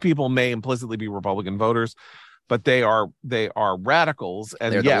 Like, these people may implicitly be Republican voters, but they are radicals,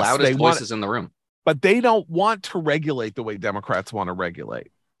 and they're the loudest voices in the room. But they don't want to regulate the way Democrats want to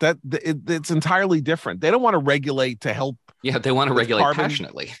regulate. It's entirely different. They don't want to regulate to help. Yeah, they want to regulate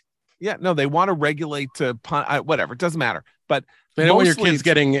passionately. Yeah, no, they want to regulate to whatever. It doesn't matter. But they don't want your kids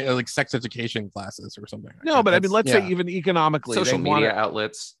getting like sex education classes or something. No, but I mean, let's say even economically, social media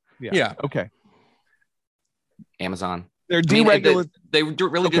outlets. Yeah. Okay. Amazon. They're deregulated. They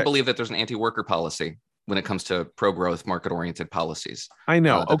really do believe that there's an anti-worker policy when it comes to pro-growth, market-oriented policies. I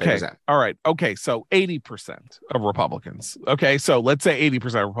know. Okay. All right. Okay. So 80% of Republicans. Okay. So let's say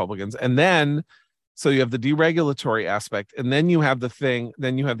 80% of Republicans. And then, so you have the deregulatory aspect, and then you have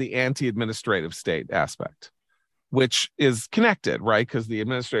the anti-administrative state aspect, which is connected, right? Because the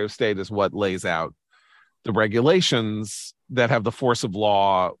administrative state is what lays out the regulations that have the force of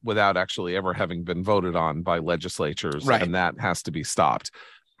law without actually ever having been voted on by legislatures. Right. And that has to be stopped.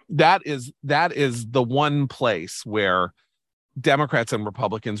 That is the one place where Democrats and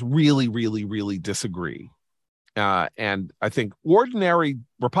Republicans really, really, really disagree. And I think ordinary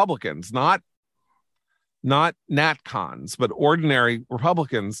Republicans, not NatCons, but ordinary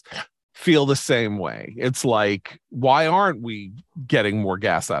Republicans feel the same way. It's like, why aren't we getting more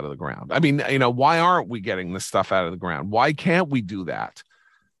gas out of the ground? I mean, why aren't we getting this stuff out of the ground? Why can't we do that?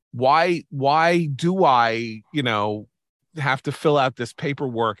 Why do I, have to fill out this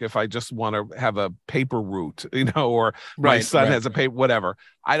paperwork if I just want to have a paper route, or my son has a paper, whatever.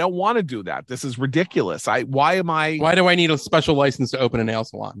 I don't want to do that. This is ridiculous. Why do I need a special license to open a nail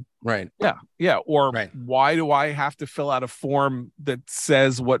salon? Right. Yeah. Or why do I have to fill out a form that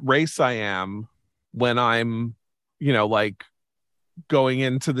says what race I am when I'm, going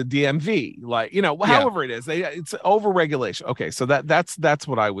into the DMV, however it is, it's overregulation. Okay, so that's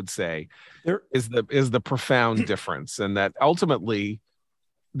what I would say there is the profound difference, and that ultimately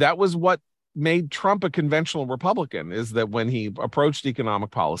that was what made Trump a conventional Republican is that when he approached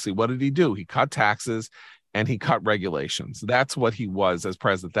economic policy, what did he do? He cut taxes and he cut regulations. That's what he was as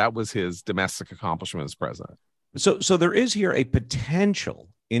president. That was his domestic accomplishment as president. So there is here a potential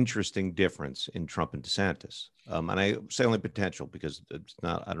interesting difference in Trump and DeSantis. And I say only potential because it's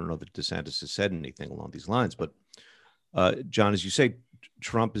not, I don't know that DeSantis has said anything along these lines, but John, as you say,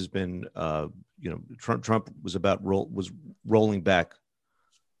 Trump has been, Trump was rolling back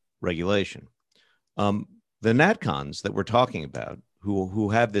regulation. The NatCons that we're talking about, who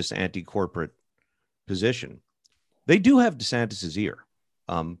have this anti-corporate position, they do have DeSantis's ear.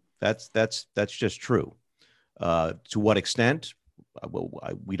 That's just true. To what extent?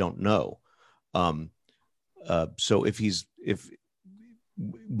 We don't know. So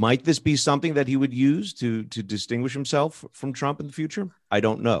might this be something that he would use to distinguish himself from Trump in the future? I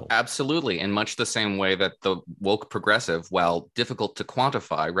don't know. Absolutely. In much the same way that the woke progressive, while difficult to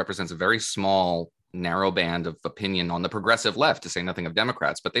quantify, represents a very small, narrow band of opinion on the progressive left, to say nothing of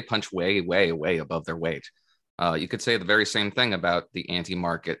Democrats, but they punch way, way, way above their weight. You could say the very same thing about the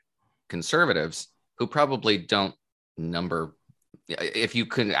anti-market conservatives, who probably don't number, if you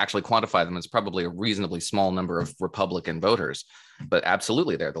could actually quantify them, it's probably a reasonably small number of Republican voters, but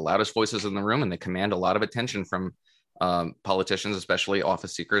absolutely they're the loudest voices in the room, and they command a lot of attention from politicians, especially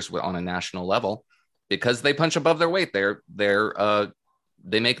office seekers on a national level, because they punch above their weight.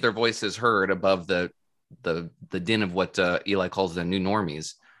 They make their voices heard above the din of what Eli calls the new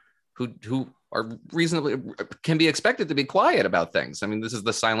normies, who are reasonably can be expected to be quiet about things. I mean, this is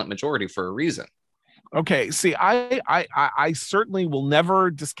the silent majority for a reason. Okay, see, I certainly will never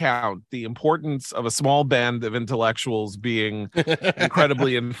discount the importance of a small band of intellectuals being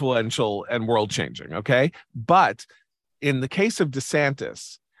incredibly influential and world-changing, okay? But in the case of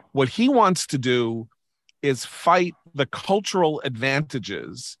DeSantis, what he wants to do is fight the cultural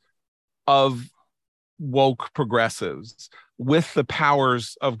advantages of woke progressives with the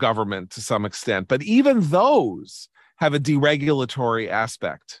powers of government to some extent. But even those have a deregulatory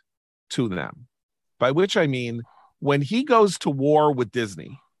aspect to them. By which I mean, when he goes to war with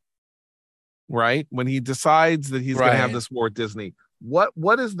Disney, right? When he decides that he's going to have this war with Disney, what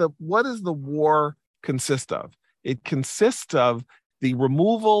does the war consist of? It consists of the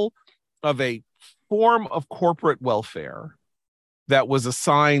removal of a form of corporate welfare that was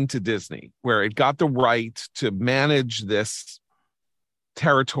assigned to Disney, where it got the right to manage this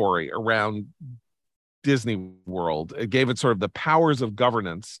territory around Disney World. It gave it sort of the powers of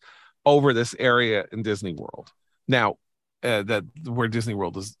governance over this area in Disney World. Now, that where Disney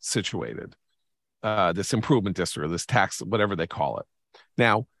World is situated, this improvement district, or this tax, whatever they call it.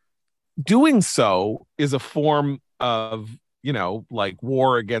 Now, doing so is a form of, like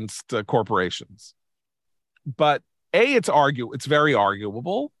war against corporations. But it's very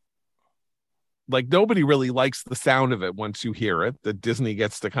arguable. Like, nobody really likes the sound of it once you hear it, that Disney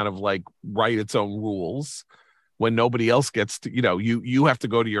gets to kind of like write its own rules when nobody else gets to, you have to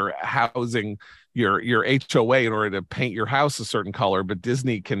go to your housing, your HOA in order to paint your house a certain color, but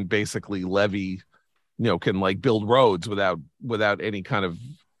Disney can basically levy, can like build roads without any kind of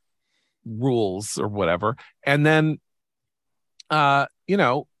rules or whatever. And then,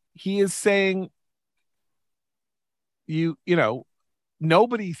 he is saying,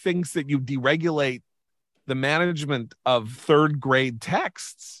 nobody thinks that you deregulate the management of third grade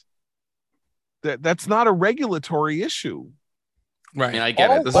texts. That's not a regulatory issue. Right. I mean, I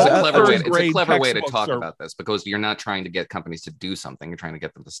get it. This is a clever way to talk about this, because you're not trying to get companies to do something. You're trying to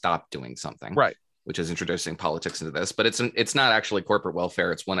get them to stop doing something. Right. Which is introducing politics into this. But it's not actually corporate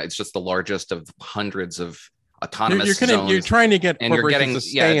welfare. It's just the largest of hundreds of autonomous zones. You're trying to get corporations to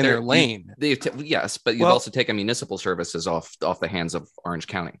stay in their lane. Yes, but you've also taken municipal services off the hands of Orange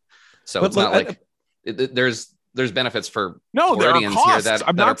County. So it's not like there's benefits for Floridians here that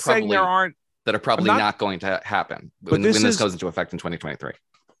I'm not saying there aren't. That are probably not going to happen when this goes into effect in 2023.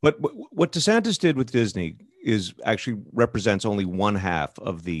 But what DeSantis did with Disney is actually represents only one half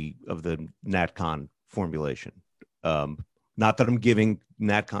of the NatCon formulation. Not that I'm giving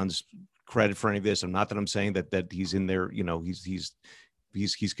NatCons credit for any of this. I'm not that I'm saying that he's in there. He's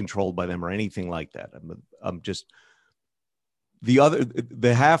controlled by them or anything like that. I'm just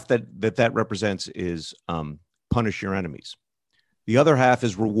the half that represents is punish your enemies. The other half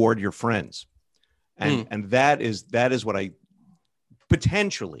is reward your friends. And that is what I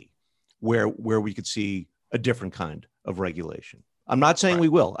potentially where we could see a different kind of regulation. I'm not saying we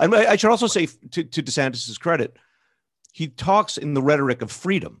will. I should also say to DeSantis's credit, he talks in the rhetoric of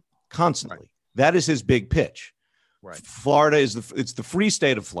freedom constantly. Right. That is his big pitch. Right. Florida it's the free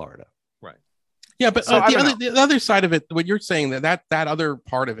state of Florida. Right. Yeah, but the other side of it, what you're saying, that other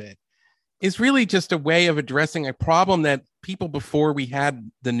part of it is really just a way of addressing a problem that people before we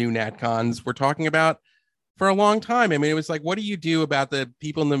had the new NatCons were talking about for a long time. I mean, it was like, what do you do about the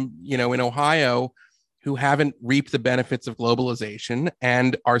people in the, you know, in Ohio who haven't reaped the benefits of globalization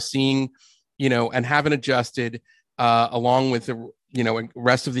and are seeing, you know, and haven't adjusted along with the, you know,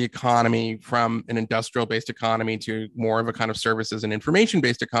 rest of the economy from an industrial-based economy to more of a kind of services and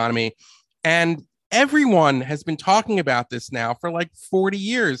information-based economy. And everyone has been talking about this now for like 40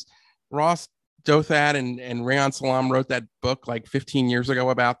 years. Ross Douthat and Rayon Salam wrote that book like 15 years ago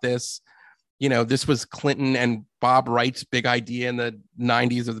about this. You know, this was Clinton and Bob Wright's big idea in the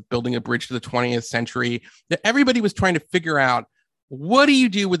 90s of building a bridge to the 20th century, that everybody was trying to figure out, what do you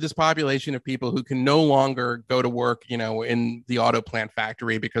do with this population of people who can no longer go to work, you know, in the auto plant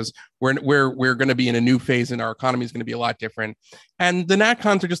factory, because we're going to be in a new phase and our economy is going to be a lot different. And the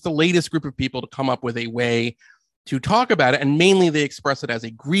NatCons are just the latest group of people to come up with a way to talk about it. And mainly they express it as a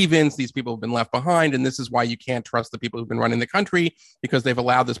grievance. These people have been left behind. And this is why you can't trust the people who've been running the country, because they've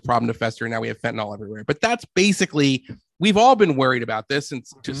allowed this problem to fester. And now we have fentanyl everywhere. But that's basically, we've all been worried about this, and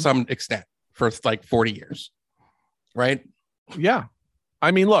to some extent, for like 40 years. Right? Yeah.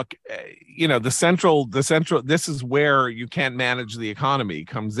 I mean, look, you know, the central, this is where you can't manage the economy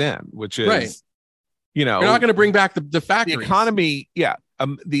comes in, which is, right. You know, you're not going to bring back the factories. The economy. Yeah.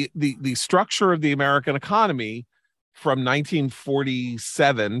 The structure of the American economy from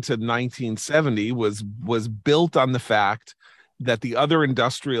 1947 to 1970 was built on the fact that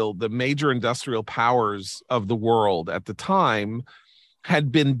the major industrial powers of the world at the time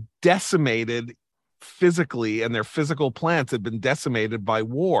had been decimated physically, and their physical plants had been decimated by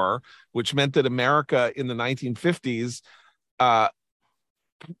war, which meant that America in the 1950s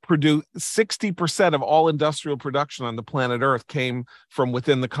produced 60% of all industrial production on the planet Earth came from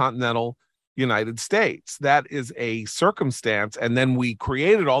within the continental United States. That is a circumstance. And then we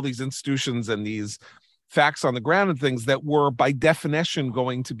created all these institutions and these facts on the ground and things that were by definition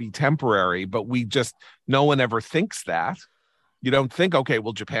going to be temporary, but no one ever thinks that. You don't think, okay,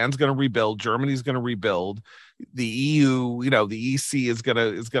 well, Japan's going to rebuild, Germany's going to rebuild, the EU, you know, the EC is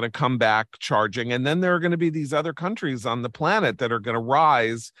going to come back charging, and then there are going to be these other countries on the planet that are going to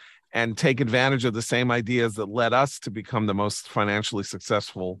rise and take advantage of the same ideas that led us to become the most financially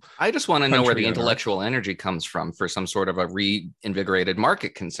successful. I just want to know where the intellectual energy comes from for some sort of a reinvigorated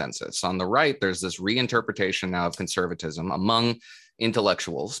market consensus. On the right, there's this reinterpretation now of conservatism among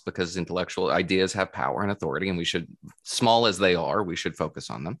intellectuals, because intellectual ideas have power and authority, and we should, small as they are, we should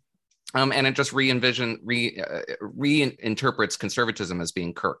focus on them. And it just reinterprets conservatism as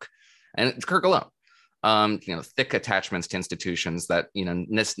being Kirk, and it's Kirk alone. You know, thick attachments to institutions that, you know,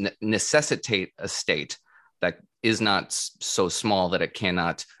 necessitate a state that is not so small that it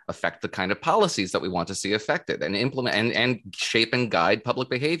cannot affect the kind of policies that we want to see affected and implement and shape and guide public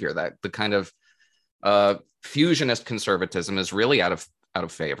behavior. That the kind of fusionist conservatism is really out of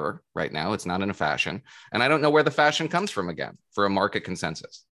favor right now. It's not in a fashion, and I don't know where the fashion comes from again for a market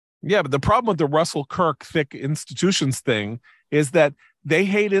consensus. Yeah, but the problem with the Russell Kirk thick institutions thing is that they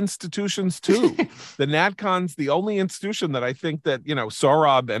hate institutions too. The NatCons, the only institution that I think that, you know,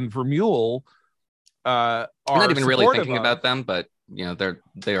 Sohrab and Vermeule are I'm not even really thinking about them, but you know,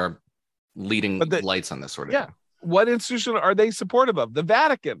 they are leading lights on this sort of thing. What institution are they supportive of? The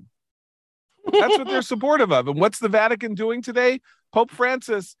Vatican. That's what they're supportive of. And what's the Vatican doing today? Pope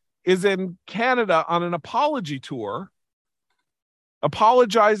Francis is in Canada on an apology tour,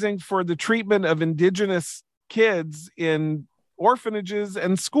 apologizing for the treatment of Indigenous kids in orphanages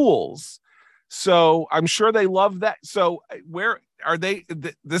and schools. So I'm sure they love that. So where are they?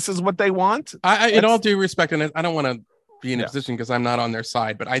 This is what they want. In all due respect, and I don't want to be in a position because I'm not on their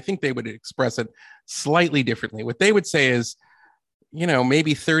side, but I think they would express it slightly differently. What they would say is, you know,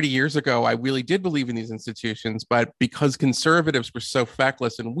 maybe 30 years ago, I really did believe in these institutions, but because conservatives were so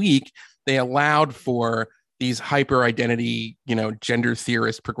feckless and weak, they allowed for these hyper identity, you know, gender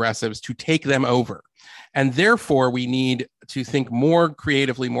theorist progressives to take them over. And therefore, we need to think more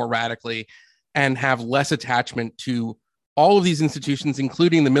creatively, more radically, and have less attachment to all of these institutions,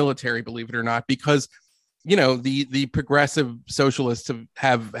 including the military, believe it or not, because, you know, the progressive socialists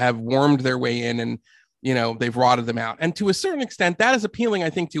have warmed their way in, and you know, they've rotted them out. And to a certain extent, that is appealing, I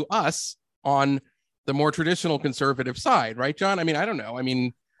think, to us on the more traditional conservative side, right, John? I mean, I don't know. I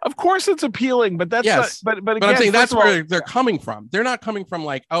mean, of course it's appealing, but that's yes. But again, I'm saying that's where they're coming from. They're not coming from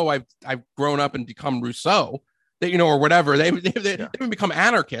like, oh, I've grown up and become Rousseau, that, you know, or whatever. They haven't become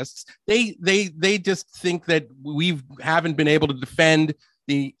anarchists. They just think that we haven't been able to defend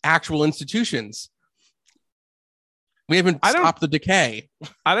the actual institutions. We haven't stopped the decay.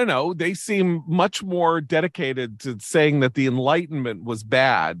 I don't know. They seem much more dedicated to saying that the Enlightenment was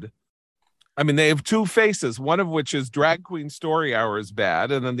bad I mean, they have two faces, one of which is Drag Queen Story Hour is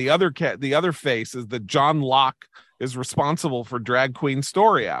bad, and then the other face is that John Locke is responsible for Drag Queen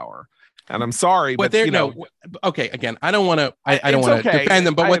Story Hour. And I'm sorry, but okay. Again, I don't want to. I don't want to defend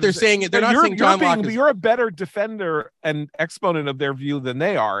them, but what they're saying, they're not saying John Locke. You're a better defender and exponent of their view than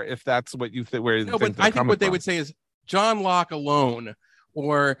they are, if that's what you think. No, but I think what they would say is John Locke alone,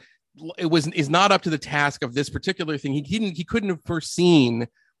 or is not up to the task of this particular thing. He couldn't have foreseen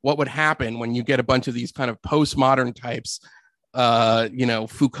what would happen when you get a bunch of these kind of postmodern types,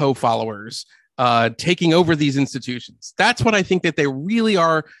 Foucault followers, taking over these institutions. That's what I think that they really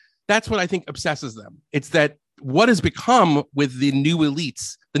are. That's what I think obsesses them. It's that what has become with the new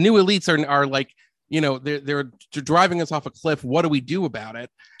elites. The new elites are like, they're driving us off a cliff. What do we do about it?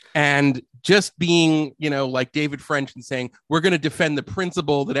 And just being, like David French and saying, we're going to defend the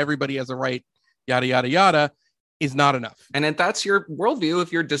principle that everybody has a right, yada, yada, yada, is not enough. And if that's your worldview,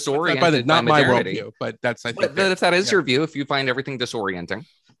 if you're disoriented, not my worldview, but that's, I think. But if that is your view, if you find everything disorienting,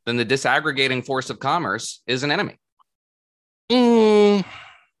 then the disaggregating force of commerce is an enemy.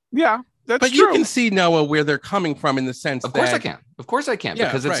 Yeah, that's but true. You can see, Noah, where they're coming from in the sense of course I can. Of course I can. Yeah,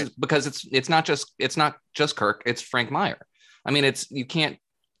 because it's not just Kirk, it's Frank Meyer. I mean, you can't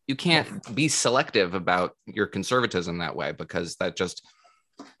be selective about your conservatism that way, because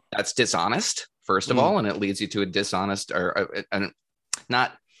that's dishonest, first of all, and it leads you to a dishonest or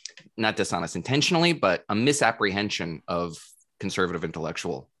not dishonest intentionally, but a misapprehension of conservative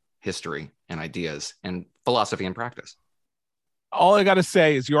intellectual history and ideas and philosophy and practice. All I got to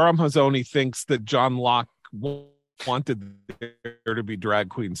say is Yoram Hazony thinks that John Locke wanted there to be Drag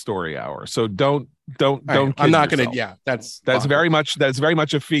Queen Story Hour. So don't. I'm not going to. Yeah, that's very much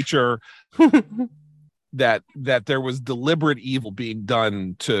a feature that there was deliberate evil being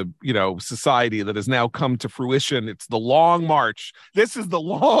done to society that has now come to fruition. It's the long march. This is the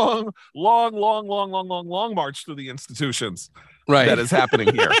long march through the institutions. Right. That is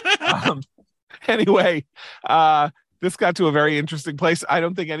happening here. Anyway. This got to a very interesting place. I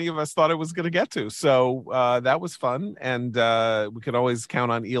don't think any of us thought it was going to get to. So that was fun. And we could always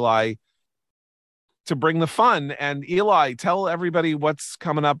count on Eli to bring the fun. And Eli, tell everybody what's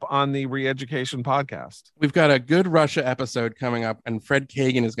coming up on the Reeducation podcast. We've got a good Russia episode coming up, and Fred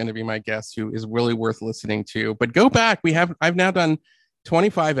Kagan is going to be my guest, who is really worth listening to. But go back. I've now done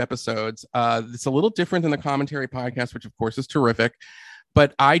 25 episodes. It's a little different than the commentary podcast, which of course is terrific.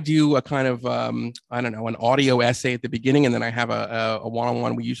 But I do a kind of, an audio essay at the beginning, and then I have a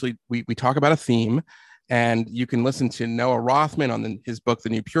one-on-one. We talk about a theme, and you can listen to Noah Rothman on his book, The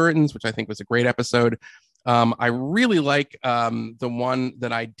New Puritans, which I think was a great episode. I really like the one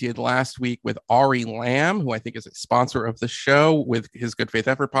that I did last week with Ari Lamb, who I think is a sponsor of the show with his Good Faith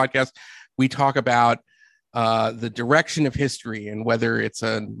Effort podcast. We talk about the direction of history and whether it's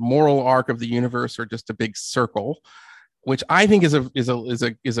a moral arc of the universe or just a big circle, which I think is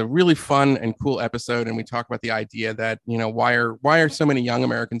a really fun and cool episode. And we talk about the idea that, why are so many young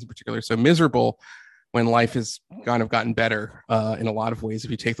Americans in particular so miserable when life has kind of gotten better in a lot of ways,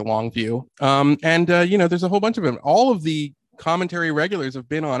 if you take the long view. There's a whole bunch of them. All of the commentary regulars have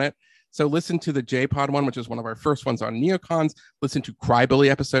been on it. So listen to the J-Pod one, which is one of our first ones on neocons. Listen to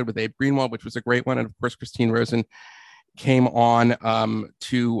Crybilly episode with Abe Greenwald, which was a great one. And of course, Christine Rosen came on I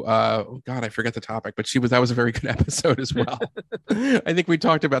forget the topic, but that was a very good episode as well. I think we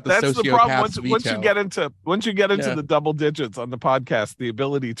talked about the sociopath's veto. Once you get into the double digits on the podcast, the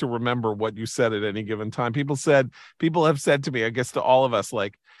ability to remember what you said at any given time. People have said to me, I guess to all of us,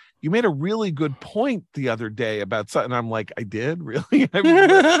 like, you made a really good point the other day about something. I'm like, I did? Really?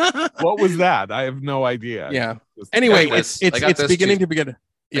 What was that? I have no idea. Yeah. Anyway, it's beginning to begin.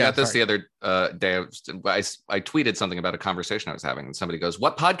 I got this the other day. I tweeted something about a conversation I was having, and somebody goes,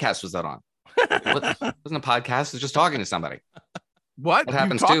 "What podcast was that on?" Wasn't a podcast. It's just talking to somebody. What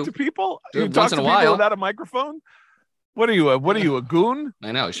happens? You talk to people? You once talk to in a people while without a microphone? What are you? A goon?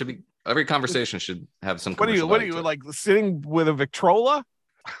 I know. It should be. Every conversation should have some. What are you like sitting with a Victrola?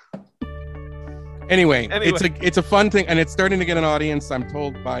 Anyway, it's a fun thing, and it's starting to get an audience. I'm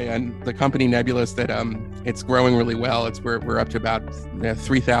told by the company Nebulous that it's growing really well. We're up to about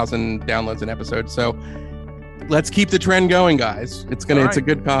 3,000 downloads an episode. So let's keep the trend going, guys. It's a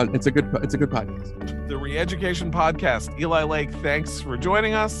good podcast. The Reeducation podcast. Eli Lake, thanks for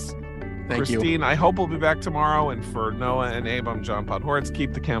joining us. Thank you, Christine. I hope we'll be back tomorrow. And for Noah and Abe, I'm John Podhoretz.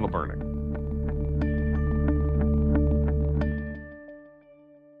 Keep the candle burning.